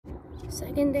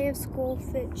Second day of school,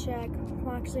 fit check.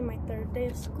 Well, actually my third day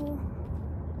of school.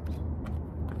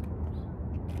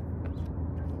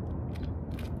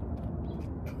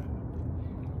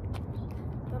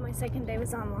 But my second day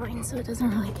was online, so it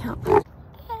doesn't really count.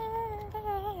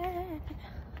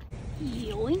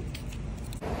 Yoink.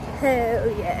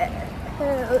 Hell yeah.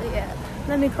 Hell yeah.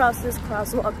 Let me cross this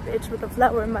crosswalk, bitch, with a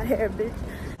flower in my hair, bitch.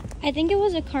 I think it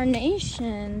was a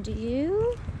carnation. Do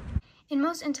you? In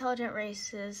most intelligent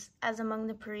races, as among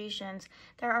the Parisians,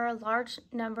 there are a large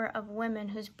number of women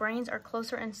whose brains are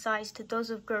closer in size to those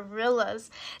of gorillas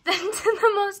than to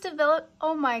the most developed.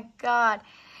 Oh my god.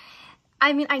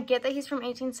 I mean, I get that he's from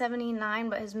 1879,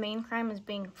 but his main crime is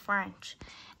being French.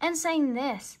 And saying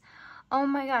this, oh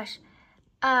my gosh,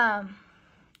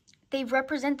 they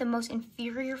represent the most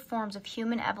inferior forms of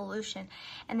human evolution,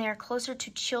 and they are closer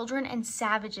to children and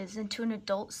savages than to an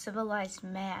adult civilized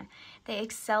man. They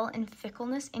excel in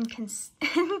fickleness,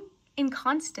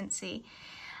 inconstancy,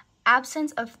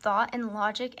 absence of thought and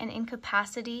logic, and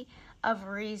incapacity of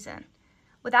reason.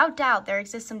 Without doubt, there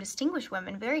exist some distinguished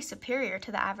women very superior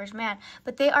to the average man,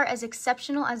 but they are as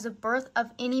exceptional as the birth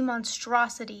of any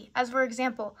monstrosity, as for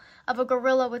example, of a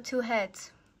gorilla with 2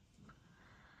 heads.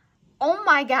 Oh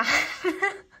my god.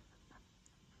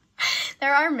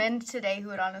 There are men today who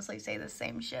would honestly say the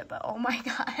same shit, but oh my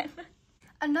god.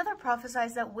 Another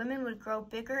prophesies that women would grow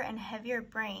bigger and heavier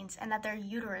brains and that their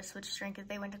uterus would shrink if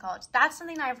they went to college. That's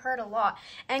something I've heard a lot.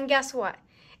 And guess what?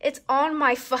 It's on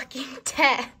my fucking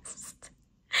test.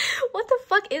 What the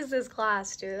fuck is this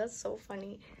class, dude? That's so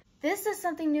funny. This is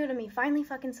something new to me. Finally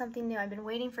fucking something new. I've been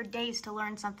waiting for days to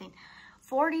learn something.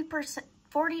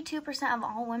 42% of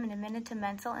all women admitted to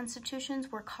mental institutions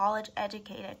were college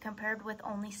educated, compared with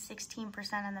only 16%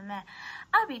 of the men.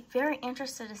 I'd be very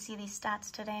interested to see these stats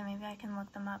today. Maybe I can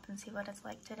look them up and see what it's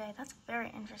like today. That's very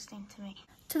interesting to me.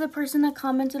 To the person that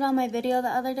commented on my video the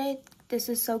other day, this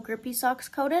is so grippy socks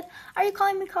coded. Are you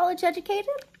calling me college educated?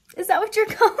 Is that what you're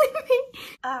calling me?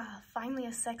 Finally a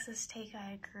sexist take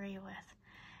I agree with.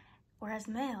 Whereas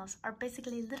males are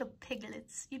basically little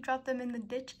piglets. You drop them in the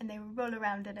ditch and they roll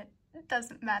around in it. It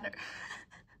doesn't matter.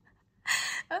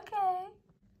 Okay.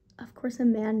 Of course a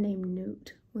man named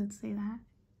Newt would say that.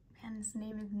 Man, his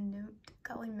name is Newt.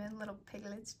 Calling men little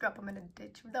piglets, drop them in a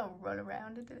ditch. They'll roll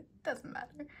around in it. Doesn't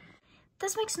matter.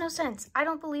 This makes no sense. I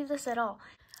don't believe this at all.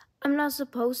 I'm not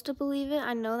supposed to believe it.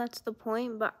 I know that's the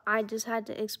point, but I just had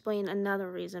to explain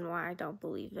another reason why I don't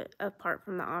believe it, apart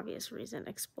from the obvious reason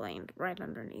explained right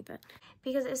underneath it.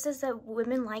 Because it says that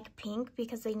women like pink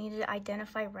because they need to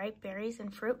identify ripe berries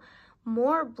and fruit.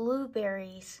 More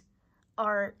blueberries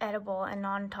are edible and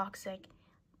non-toxic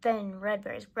than red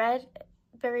berries. Red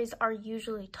berries are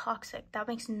usually toxic. That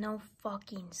makes no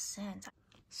fucking sense.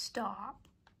 Stop.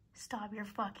 Stop, you're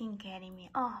fucking kidding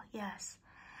me. Oh, yes.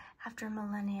 After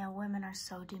millennia, women are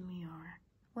so demure.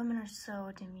 Women are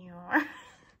so demure.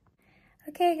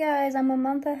 Okay, guys, I'm a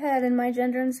month ahead in my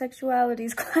gender and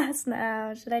sexualities class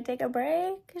now. Should I take a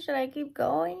break? Should I keep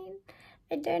going?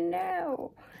 I don't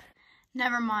know.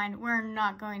 Never mind, we're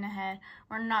not going ahead.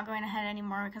 We're not going ahead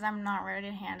anymore because I'm not ready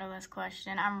to handle this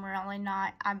question. I'm really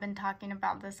not. I've been talking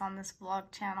about this on this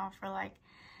vlog channel for like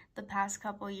the past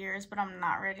couple years, but I'm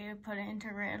not ready to put it into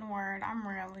written word. I'm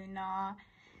really not.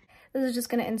 This is just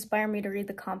going to inspire me to read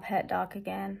the Comp Het doc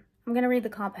again. I'm going to read the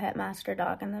Comp Het Master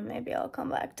doc and then maybe I'll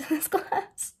come back to this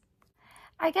class.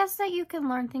 I guess that you can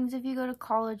learn things if you go to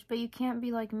college, but you can't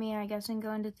be like me, I guess, and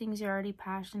go into things you're already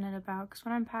passionate about. Because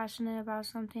when I'm passionate about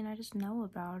something, I just know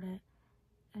about it.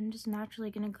 I'm just naturally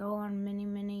going to go on many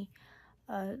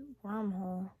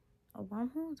wormhole. A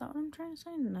wormhole? Is that what I'm trying to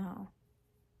say? No.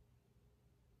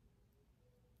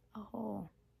 A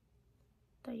hole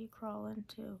that you crawl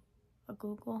into. A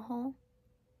Google hole?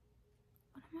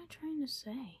 What am I trying to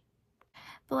say?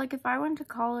 But like if I went to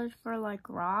college for like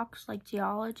rocks, like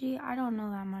geology, I don't know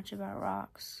that much about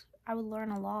rocks. I would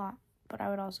learn a lot, but I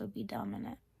would also be dumb in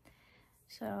it.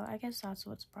 So I guess that's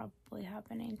what's probably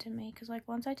happening to me. Because like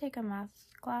once I take a math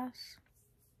class,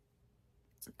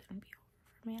 it's gonna be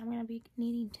over for me. I'm gonna be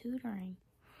needing tutoring.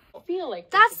 Feel like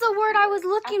that's the word I was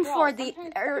looking for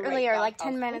earlier, like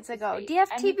 10 minutes ago.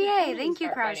 DFTBA, thank you,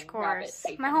 Crash Course.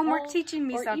 My homework teaching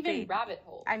me something.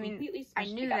 I mean, I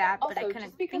knew that, but I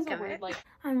couldn't think of it.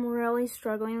 I'm really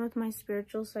struggling with my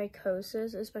spiritual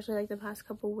psychosis, especially like the past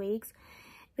couple weeks,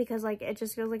 because like it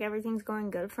just feels like everything's going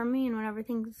good for me, and when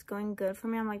everything's going good for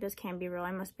me, I'm like, this can't be real.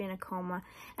 I must be in a coma.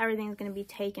 Everything's going to be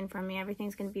taken from me.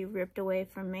 Everything's going to be ripped away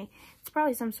from me. It's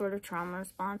probably some sort of trauma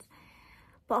response.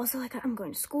 But also, like, I'm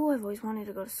going to school. I've always wanted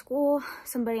to go to school.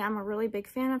 Somebody I'm a really big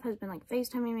fan of has been, like,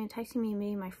 FaceTiming me and texting me and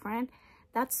meeting my friend.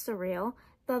 That's surreal.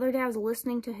 The other day, I was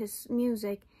listening to his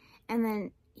music, And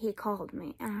then he called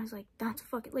me, and I was like, that's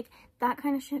fucking, like, that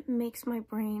kind of shit makes my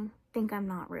brain think I'm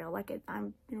not real. Like,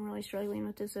 I'm been really struggling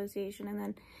with dissociation, and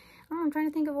then, I don't know, I'm trying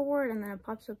to think of a word, and then it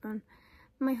pops up on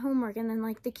my homework, and then,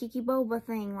 like, the Kiki Boba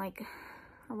thing, like,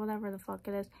 or whatever the fuck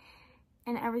it is,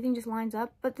 and everything just lines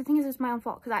up. But the thing is, it's my own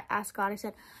fault, because I asked God, I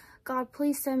said, God,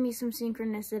 please send me some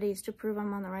synchronicities to prove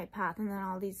I'm on the right path, and then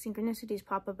all these synchronicities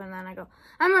pop up, and then I go,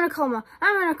 I'm in a coma,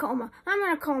 I'm in a coma, I'm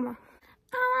in a coma.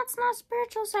 Oh, that's not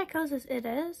spiritual psychosis. It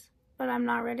is, but I'm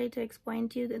not ready to explain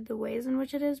to you the ways in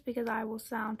which it is, because I will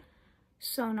sound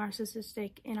so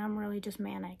narcissistic, and I'm really just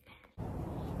manic.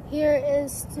 Here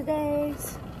is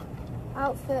today's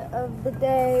outfit of the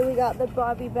day. We got the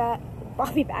Bobby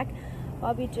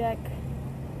Jack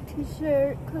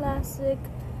t-shirt, classic.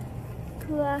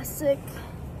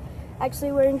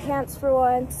 Actually wearing pants for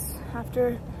once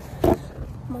after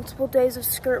multiple days of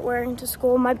skirt wearing to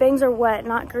school. My bangs are wet,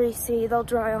 not greasy. They'll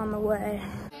dry on the way.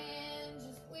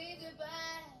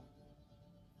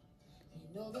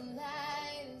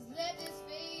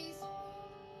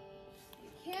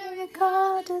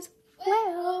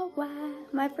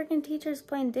 My freaking teacher's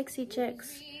playing Dixie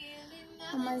Chicks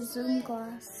on my Zoom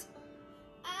class.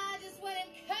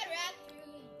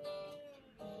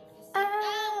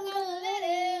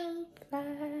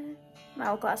 My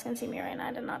whole class can see me right now.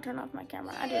 I did not turn off my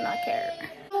camera. I do not care.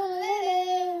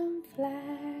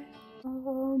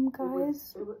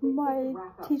 Guys, my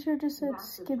teacher just said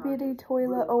Skibbity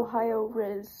Toilet Ohio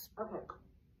Riz.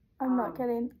 I'm not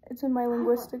kidding. It's in my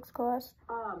linguistics class.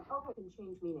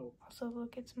 Also,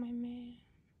 look, it's my man.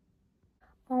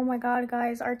 Oh my god,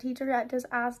 guys, our teacher just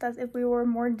asked us if we were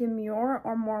more demure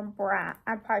or more brat.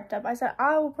 I piped up. I said,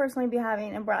 I will personally be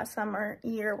having a brat summer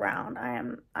year round.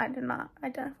 I did not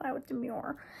identify with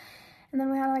demure. And then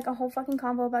we had like a whole fucking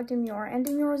convo about demure. And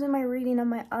demure was in my reading of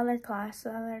my other class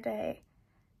the other day.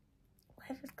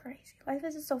 Life is crazy. Life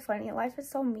is just so funny. Life is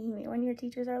so memey when your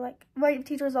teachers are like, my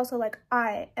teacher is also like,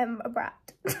 I am a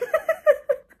brat.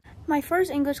 My first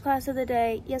English class of the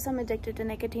day. Yes, I'm addicted to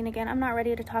nicotine again. I'm not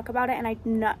ready to talk about it, and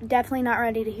I'm definitely not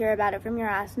ready to hear about it from your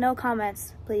ass. No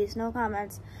comments, please. No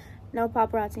comments. No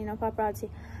paparazzi. No paparazzi.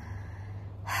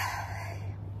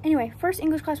 Anyway, first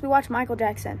English class, we watched Michael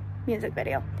Jackson music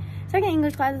video. Second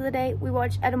English class of the day, we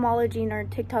watch etymology nerd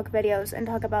TikTok videos and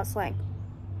talk about slang.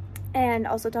 And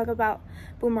also talk about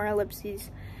boomer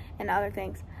ellipses and other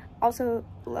things. Also,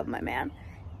 love my man.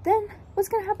 Then, what's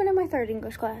gonna happen in my third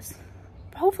English class?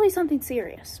 Hopefully something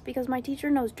serious, because my teacher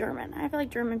knows German. I feel like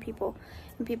German people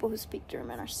and people who speak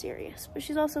German are serious. But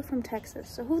she's also from Texas,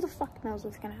 so who the fuck knows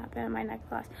what's gonna happen in my next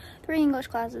class? 3 English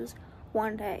classes,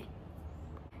 1 day.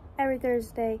 Every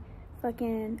Thursday,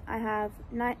 fucking, I have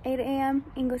 8 a.m.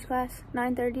 English class,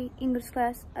 9:30 English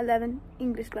class, 11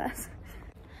 English class.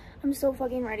 I'm so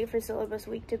fucking ready for syllabus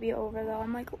week to be over, though.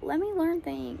 I'm like, let me learn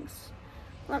things.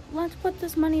 Let's put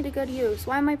this money to good use.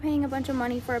 Why am I paying a bunch of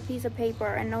money for a piece of paper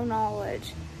and no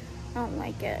knowledge? I don't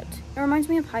like it. It reminds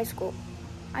me of high school.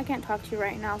 I can't talk to you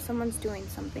right now. Someone's doing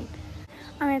something.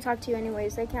 I'm gonna talk to you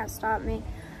anyways. They can't stop me.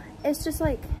 It's just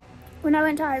like, when I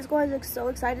went to high school, I was like so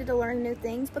excited to learn new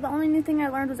things, but the only new thing I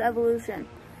learned was evolution.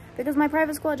 Because my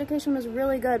private school education was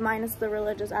really good, minus the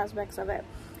religious aspects of it.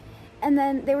 And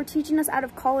then they were teaching us out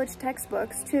of college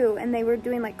textbooks too, and they were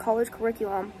doing like college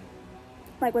curriculum,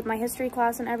 like with my history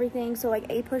class and everything. So like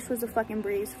A-Push was a fucking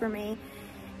breeze for me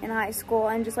in high school,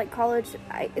 and just like college,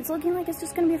 it's looking like it's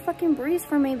just gonna be a fucking breeze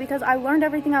for me, because I learned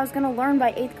everything I was gonna learn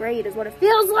by 8th grade is what it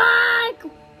feels like.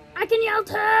 I can yell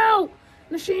too,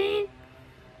 machine.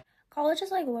 College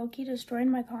is like low-key destroying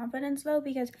my confidence though,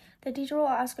 because the teacher will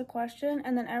ask a question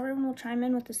and then everyone will chime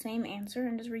in with the same answer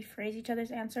and just rephrase each other's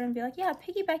answer and be like, yeah,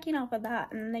 piggybacking off of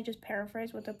that, and then they just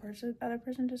paraphrase what the other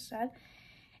person just said.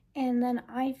 And then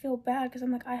I feel bad because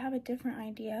I'm like, I have a different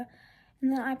idea.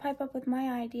 And then I pipe up with my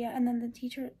idea, and then the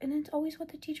teacher, and it's always what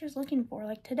the teacher's looking for.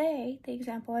 Like today, the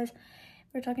example is,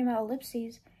 we're talking about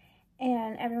ellipses,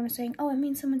 and everyone was saying, oh, it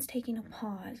means someone's taking a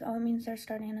pause. Oh, it means they're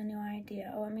starting a new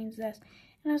idea. Oh, it means this.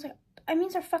 And I was like, it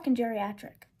means they're fucking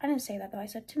geriatric. I didn't say that though. I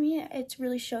said, to me, it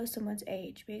really shows someone's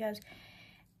age, because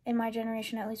in my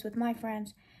generation, at least with my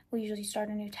friends, we usually start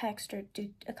a new text or do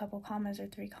a couple commas or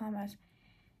 3 commas.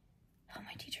 Oh,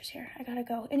 my teacher's here. I gotta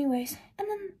go. Anyways, and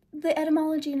then the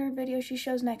etymology in her video she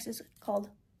shows next is called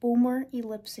boomer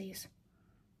ellipses.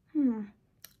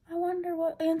 I wonder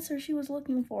what answer she was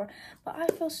looking for. But I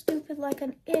feel stupid like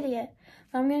an idiot.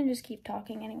 But I'm gonna just keep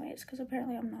talking anyways, because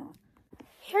apparently I'm not.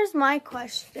 Here's my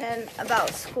question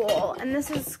about school, and this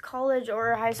is college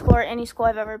or high school or any school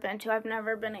I've ever been to. I've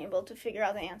never been able to figure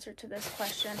out the answer to this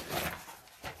question.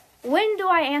 When do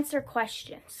I answer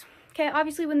questions? Okay,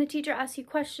 obviously when the teacher asks you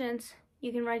questions,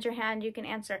 You can raise your hand, you can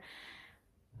answer.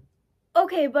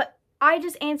 Okay, but I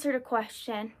just answered a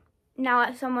question.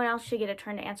 Now someone else should get a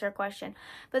turn to answer a question.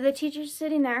 But the teacher's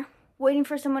sitting there waiting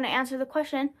for someone to answer the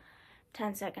question.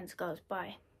 10 seconds goes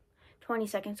by. 20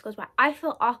 seconds goes by. I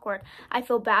feel awkward. I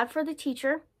feel bad for the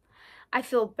teacher. I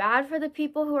feel bad for the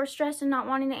people who are stressed and not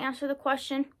wanting to answer the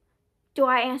question. Do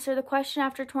I answer the question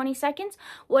after 20 seconds?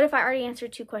 What if I already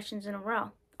answered 2 questions in a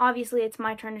row? Obviously, it's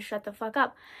my turn to shut the fuck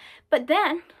up. But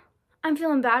then I'm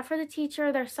feeling bad for the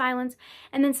teacher, their silence,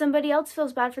 and then somebody else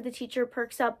feels bad for the teacher,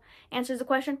 perks up, answers the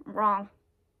question. Wrong.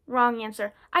 Wrong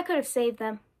answer. I could have saved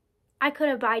them. I could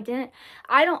have, but I didn't.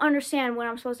 I don't understand when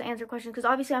I'm supposed to answer questions, because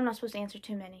obviously I'm not supposed to answer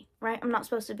too many, right? I'm not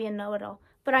supposed to be a know-it-all.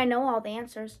 But I know all the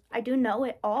answers. I do know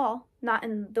it all. Not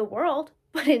in the world,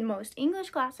 but in most English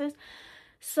classes.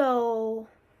 So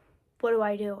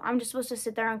what do? I'm just supposed to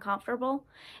sit there uncomfortable?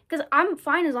 Because I'm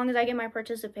fine as long as I get my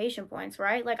participation points,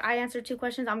 right? Like, I answered 2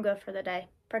 questions, I'm good for the day.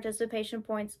 Participation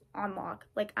points on lock.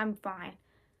 Like, I'm fine.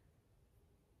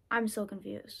 I'm so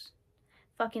confused.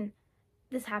 Fucking,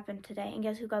 this happened today, and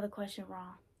guess who got the question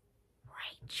wrong?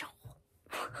 Rachel.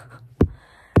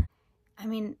 I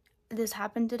mean, this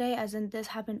happened today, as in this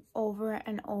happened over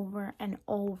and over and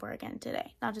over again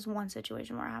today. Not just one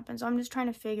situation where it happened. So I'm just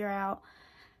trying to figure out.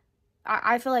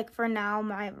 I feel like for now,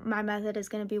 my method is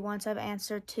going to be once I've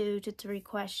answered 2 to 3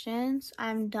 questions,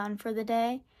 I'm done for the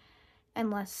day.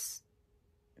 Unless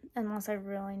I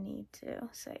really need to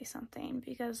say something,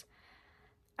 because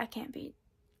I can't be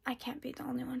the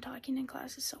only one talking in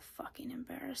class. It's so fucking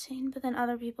embarrassing. But then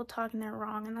other people talking, they're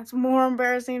wrong, and that's more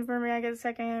embarrassing for me. I get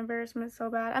second-hand embarrassment so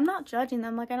bad. I'm not judging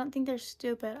them. Like, I don't think they're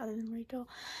stupid, other than Rachel.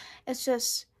 It's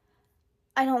just,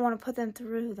 I don't want to put them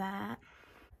through that.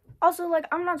 Also, like,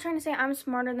 I'm not trying to say I'm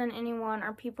smarter than anyone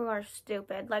or people are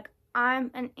stupid. Like, I'm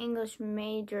an English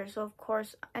major, so of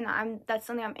course, and that's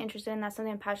something I'm interested in, that's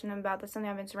something I'm passionate about, that's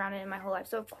something I've been surrounded in my whole life.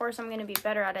 So of course I'm going to be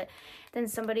better at it than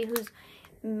somebody who's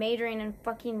majoring in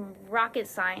fucking rocket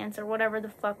science or whatever the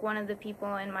fuck one of the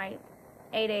people in my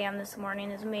 8 a.m. this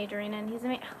morning is majoring in.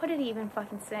 What did he even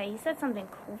fucking say? He said something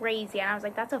crazy, and I was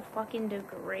like, that's a fucking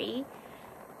degree?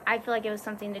 I feel like it was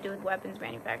something to do with weapons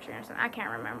manufacturing or something. I can't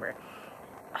remember.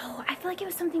 Oh, I feel like it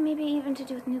was something maybe even to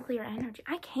do with nuclear energy.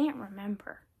 I can't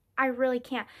remember. I really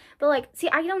can't. But, like, see,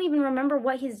 I don't even remember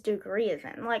what his degree is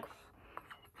in. Like,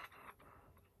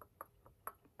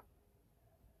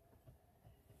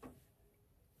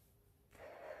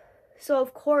 so,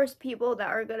 of course, people that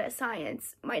are good at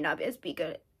science might not be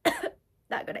good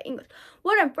that good at English.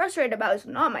 What I'm frustrated about is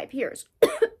not my peers.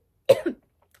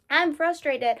 I'm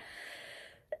frustrated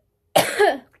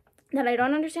that I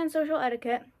don't understand social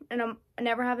etiquette. And I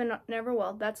never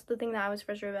will. That's the thing that I was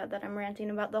frustrated about, that I'm ranting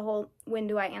about the whole when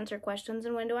do I answer questions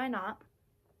and when do I not.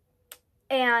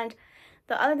 And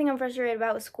the other thing I'm frustrated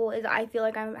about with school is I feel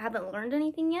like I haven't learned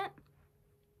anything yet.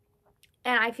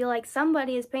 And I feel like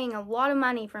somebody is paying a lot of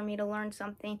money for me to learn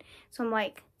something. So I'm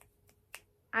like,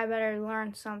 I better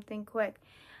learn something quick.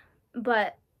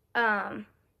 But, I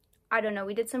don't know.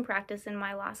 We did some practice in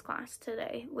my last class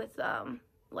today with,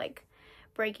 like,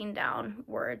 breaking down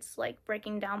words, like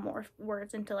breaking down more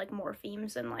words into like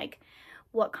morphemes and like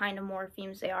what kind of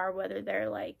morphemes they are, whether they're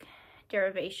like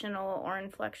derivational or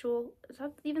inflectional. Is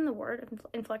that even the word?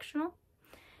 Inflectional?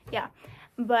 Yeah.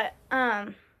 But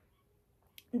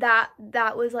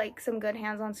that was like some good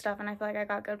hands-on stuff, and I feel like I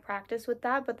got good practice with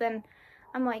that. But then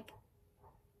I'm like,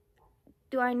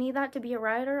 do I need that to be a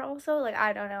writer also? Like,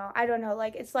 I don't know.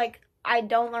 Like, it's like I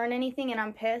don't learn anything and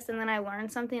I'm pissed, and then I learn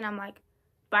something and I'm like,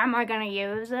 but am I gonna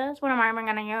use this? What am I even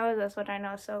gonna use this? Which I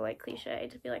know is so like cliche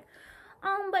to be like,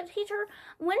 but teacher,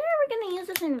 when are we gonna use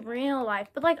this in real life?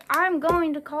 But like, I'm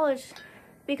going to college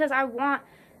because I want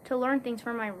to learn things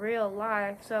for my real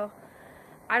life. So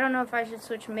I don't know if I should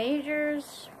switch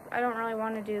majors. I don't really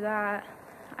want to do that.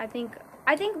 I think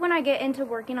when I get into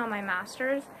working on my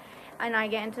master's and I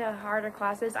get into harder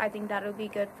classes, I think that'll be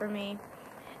good for me.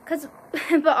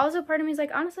 But also part of me is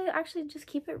like, honestly, actually just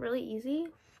keep it really easy.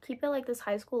 Keep it like this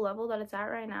high school level that it's at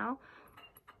right now.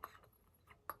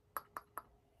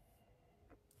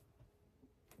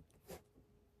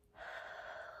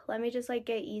 Let me just like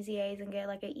get easy A's and get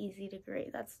like an easy degree.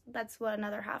 That's what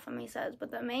another half of me says. But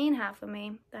the main half of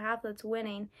me, the half that's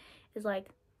winning, is like,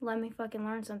 let me fucking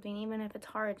learn something. Even if it's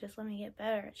hard, just let me get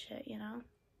better at shit, you know?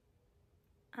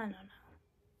 I don't know.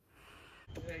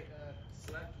 Hey,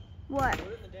 What?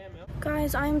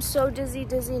 Guys, I'm so dizzy,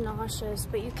 nauseous,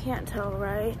 but you can't tell,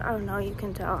 right? I don't know, you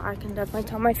can tell. I can definitely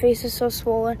tell. My face is so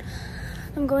swollen.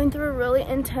 I'm going through a really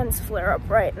intense flare-up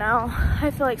right now. I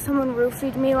feel like someone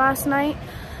roofied me last night.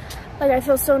 Like, I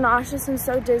feel so nauseous and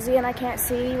so dizzy, and I can't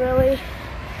see, really.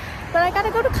 but I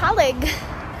gotta go to college.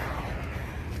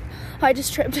 I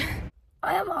just tripped.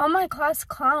 I am on my class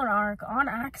clown arc on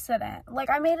accident. Like,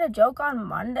 I made a joke on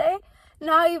Monday.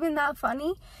 Not even that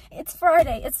funny. It's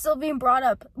Friday. It's still being brought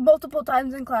up multiple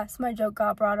times in class. My joke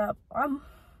got brought up. I'm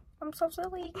so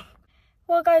silly.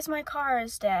 Well, guys, my car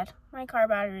is dead. My car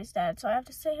battery is dead. So I have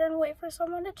to sit here and wait for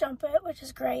someone to jump it, which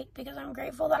is great because I'm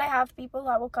grateful that I have people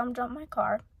that will come jump my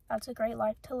car. That's a great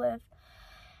life to live.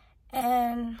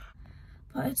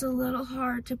 But it's a little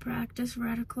hard to practice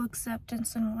radical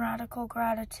acceptance and radical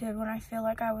gratitude when I feel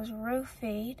like I was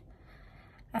roofied.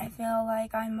 I feel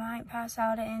like I might pass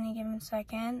out at any given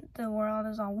second. The world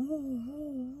is all woo,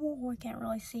 woo, woo. I can't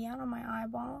really see out of my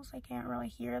eyeballs. I can't really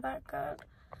hear that good.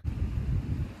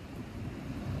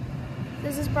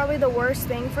 This is probably the worst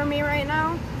thing for me right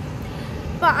now.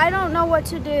 But I don't know what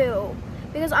to do.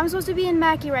 Because I'm supposed to be in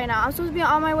Mackey right now. I'm supposed to be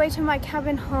on my way to my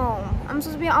cabin home. I'm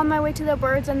supposed to be on my way to the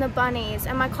birds and the bunnies.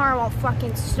 And my car won't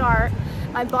fucking start.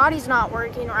 My body's not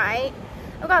working right.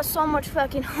 I've got so much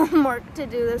fucking homework to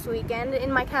do this weekend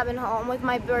in my cabin home with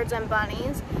my birds and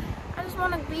bunnies. I just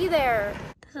want to be there.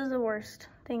 This is the worst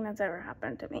thing that's ever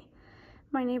happened to me.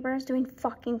 My neighbor is doing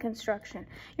fucking construction.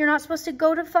 You're not supposed to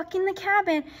go to fucking the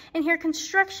cabin and hear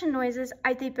construction noises.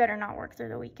 They better not work through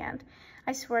the weekend.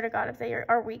 I swear to God, if they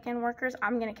are weekend workers,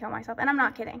 I'm gonna kill myself. And I'm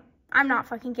not kidding. I'm not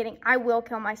fucking kidding. I will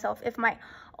kill myself if my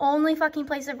only fucking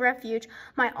place of refuge,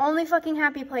 my only fucking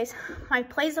happy place, my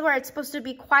place where it's supposed to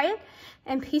be quiet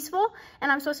and peaceful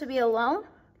and I'm supposed to be alone,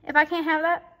 if I can't have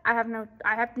that, I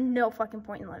have no fucking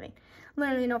point in living.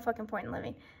 Literally no fucking point in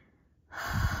living.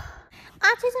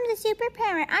 Autism is a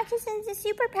superpower. Autism is a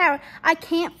superpower. I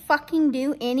can't fucking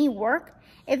do any work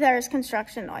if there is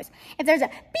construction noise. If there's a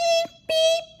beep,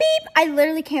 beep, beep, I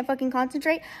literally can't fucking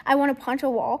concentrate. I want to punch a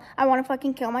wall. I want to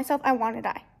fucking kill myself. I want to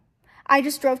die. I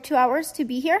just drove 2 hours to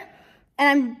be here, and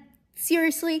I'm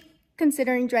seriously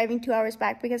considering driving 2 hours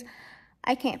back because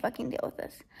I can't fucking deal with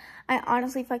this. I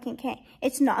honestly fucking can't.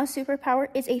 It's not a superpower.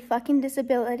 It's a fucking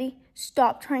disability.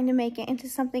 Stop trying to make it into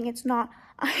something it's not.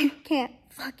 I can't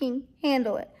fucking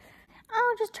handle it.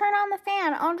 Oh, just turn on the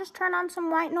fan. I'll just turn on some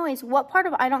white noise. What part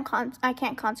of I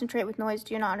can't concentrate with noise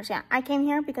do you not understand? I came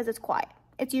here because it's quiet.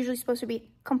 It's usually supposed to be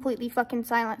completely fucking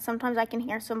silent. Sometimes I can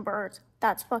hear some birds.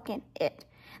 That's fucking it.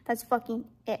 That's fucking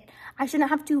it. I shouldn't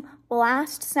have to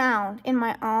blast sound in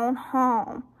my own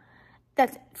home.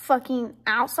 That's fucking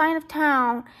outside of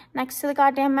town, next to the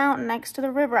goddamn mountain, next to the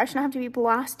river. I shouldn't have to be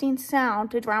blasting sound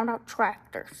to drown out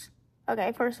tractors.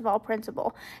 Okay, first of all,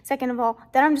 principle. Second of all,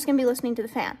 then I'm just going to be listening to the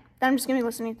fan. Then I'm just going to be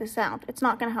listening to the sound. It's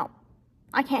not going to help.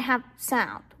 I can't have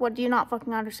sound. What do you not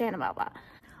fucking understand about that?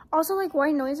 Also, like,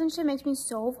 white noise and shit makes me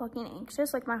so fucking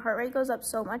anxious. Like, my heart rate goes up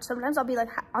so much. Sometimes I'll be, like,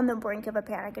 on the brink of a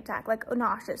panic attack. Like,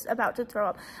 nauseous, about to throw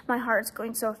up. My heart's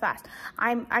going so fast.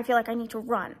 I feel like I need to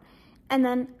run. And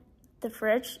then the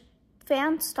fridge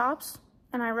fan stops,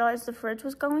 and I realize the fridge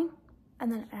was going,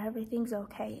 and then everything's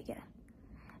okay again.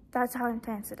 That's how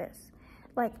intense it is.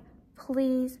 Like,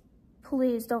 please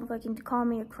don't fucking call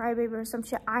me a crybaby or some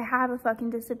shit. I have a fucking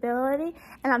disability,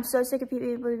 and I'm so sick of people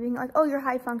being like, oh, you're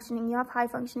high functioning. You have high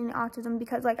functioning autism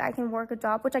because, like, I can work a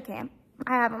job, which I can.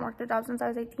 I haven't worked a job since I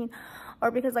was 18.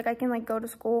 Or because, like, I can, like, go to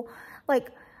school. Like,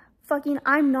 fucking,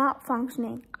 I'm not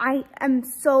functioning. I am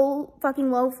so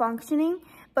fucking low functioning,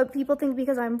 but people think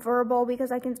because I'm verbal,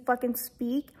 because I can fucking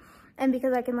speak, and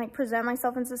because I can, like, present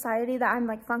myself in society that I'm,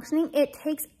 like, functioning. It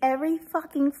takes every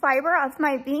fucking fiber of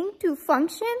my being to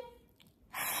function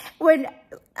when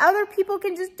other people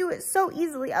can just do it so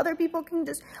easily. Other people can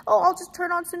just, oh, I'll just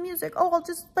turn on some music. Oh, I'll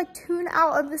just, like, tune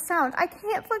out of the sound. I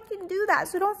can't fucking do that.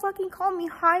 So don't fucking call me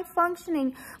high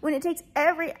functioning when it takes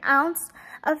every ounce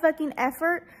of fucking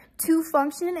effort to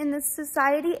function in this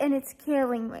society, and it's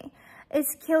killing me.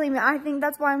 It's killing me. I think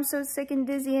that's why I'm so sick and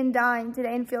dizzy and dying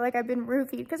today and feel like I've been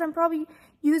roofied, because I'm probably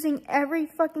using every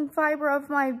fucking fiber of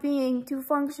my being to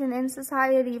function in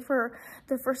society for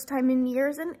the first time in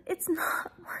years, and it's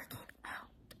not working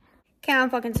out. Okay, I'm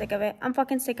fucking sick of it. I'm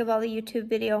fucking sick of all the YouTube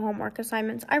video homework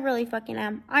assignments. I really fucking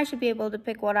am. I should be able to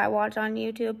pick what I watch on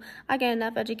YouTube. I get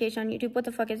enough education on YouTube. What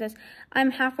the fuck is this?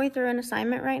 I'm halfway through an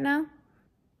assignment right now,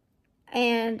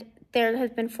 and there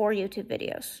has been 4 YouTube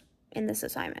videos in this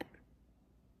assignment.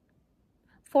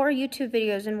 4 YouTube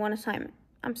videos in one assignment.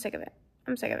 I'm sick of it.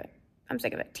 I'm sick of it. I'm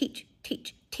sick of it. Teach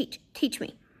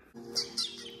me.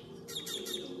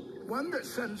 One that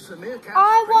sends the meerkat.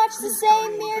 I watched the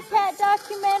same meerkat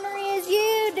documentary as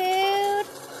you,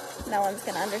 dude. No one's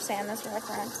gonna understand this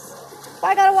reference. Why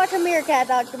I gotta watch a meerkat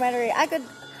documentary? I could.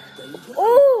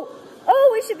 Oh,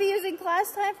 we should be using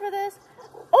class time for this.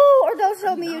 Oh, or they'll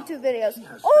show me YouTube videos.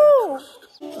 Oh!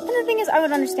 And the thing is, I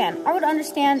would understand. I would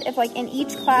understand if, like, in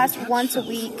each class, once a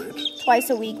week, twice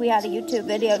a week, we had a YouTube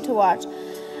video to watch.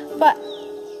 But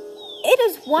it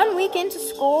is 1 week into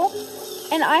school,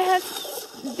 and I have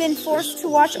been forced to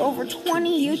watch over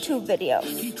 20 YouTube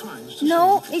videos.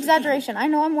 No exaggeration. I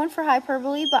know I'm one for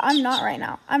hyperbole, but I'm not right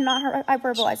now. I'm not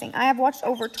hyperbolizing. I have watched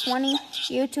over 20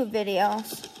 YouTube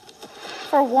videos.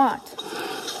 For what?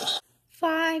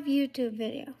 5 YouTube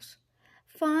videos.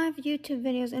 5 YouTube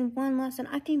videos in one lesson.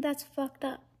 I think that's fucked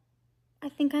up. I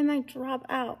think I might drop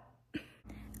out.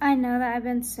 I know that I've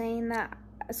been saying that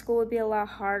school would be a lot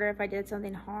harder if I did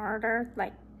something harder,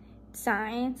 like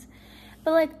science.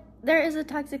 But, like, there is a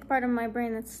toxic part of my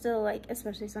brain that's still, like,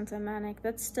 especially since I'm manic,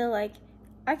 that's still, like,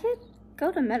 I could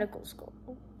go to medical school.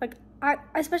 Like, I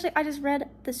just read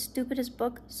the stupidest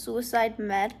book, Suicide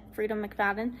Med, Freedom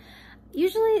McFadden.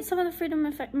 Usually, some of the Freedom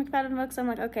McFadden books, I'm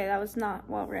like, okay, that was not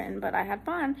well written, but I had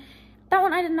fun. That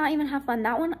one, I did not even have fun.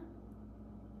 That one,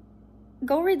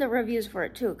 go read the reviews for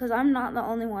it, too, because I'm not the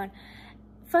only one.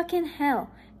 Fucking hell.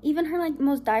 Even her, like,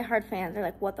 most diehard fans are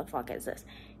like, what the fuck is this?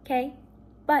 Okay?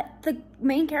 But the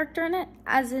main character in it,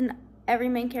 as in every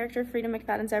main character Freedom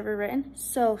McFadden's ever written,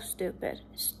 so stupid.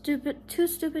 Stupid. Too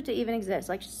stupid to even exist.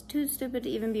 Like, she's too stupid to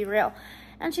even be real.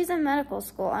 And she's in medical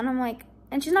school, and I'm like,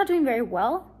 and she's not doing very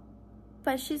well,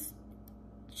 but she's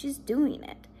doing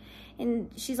it.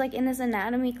 And she's, like, in this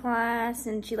anatomy class,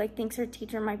 and she, like, thinks her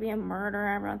teacher might be a murderer.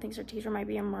 Everyone thinks her teacher might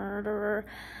be a murderer.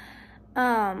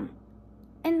 And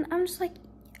I'm just like,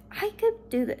 I could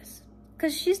do this.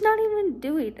 Because she's not even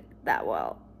doing that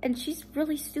well. And she's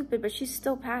really stupid, but she's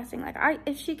still passing. Like,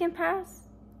 if she can pass.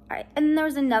 And there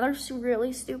was another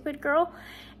really stupid girl,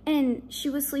 and she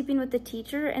was sleeping with the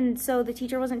teacher, and so the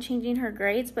teacher wasn't changing her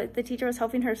grades, but the teacher was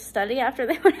helping her study after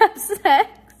they would have sex.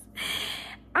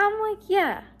 I'm like,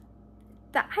 yeah,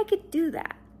 I could do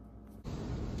that.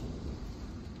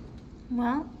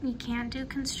 Well, you can't do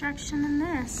construction in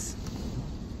this.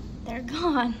 They're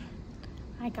gone.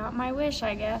 I got my wish,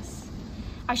 I guess.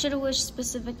 I should have wished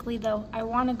specifically, though, I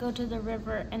want to go to the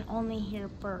river and only hear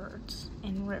birds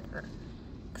in river.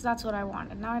 Because that's what I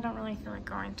wanted. Now I don't really feel like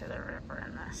going to the river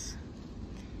in this.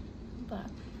 But,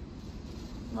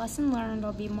 lesson learned,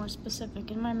 I'll be more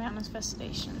specific in my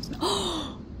manifestations.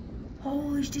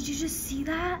 Holy, did you just see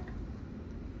that?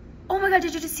 Oh my god,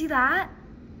 did you just see that?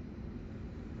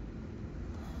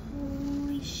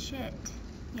 Holy shit.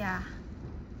 Yeah.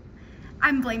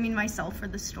 I'm blaming myself for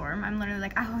the storm. I'm literally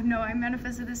like, oh no, I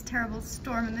manifested this terrible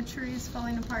storm and the tree is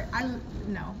falling apart.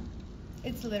 No,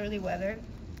 it's literally weather.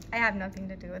 I have nothing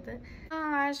to do with it.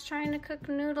 Oh, I was trying to cook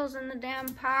noodles and the damn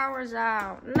power's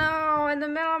out. No, in the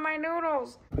middle of my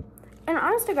noodles. And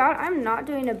honest to God, I'm not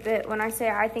doing a bit when I say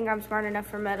I think I'm smart enough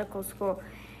for medical school.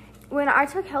 When I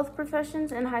took health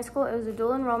professions in high school, it was a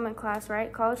dual enrollment class,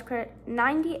 right? College credit,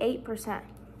 98%.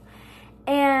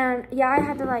 And yeah, I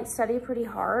had to, like, study pretty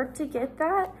hard to get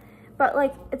that, but,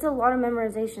 like, it's a lot of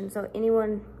memorization, so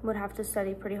anyone would have to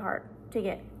study pretty hard to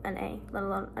get an A, let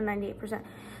alone a 98%.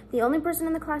 The only person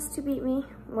in the class to beat me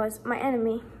was my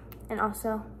enemy and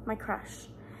also my crush.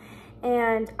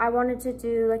 And I wanted to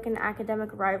do, like, an academic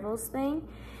rivals thing,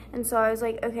 and so I was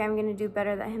like, okay, I'm gonna do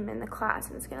better than him in the class,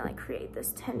 and it's gonna, like, create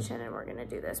this tension, and we're gonna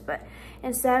do this. But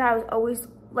instead, I was always,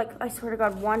 like, I swear to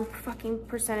God, 1 fucking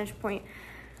percentage point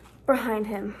behind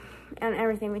him and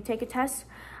everything. We'd take a test,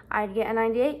 I'd get a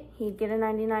 98, he'd get a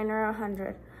 99 or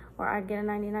 100, or I'd get a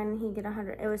 99 and he'd get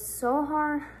 100. It was so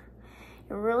hard.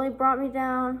 It really brought me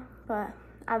down, but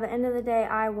at the end of the day,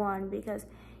 I won because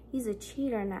he's a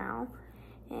cheater now,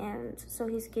 and so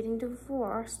he's getting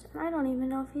divorced, and I don't even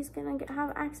know if he's gonna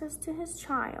have access to his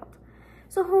child.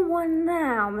 So who won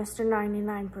now, Mr.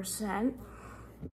 99%?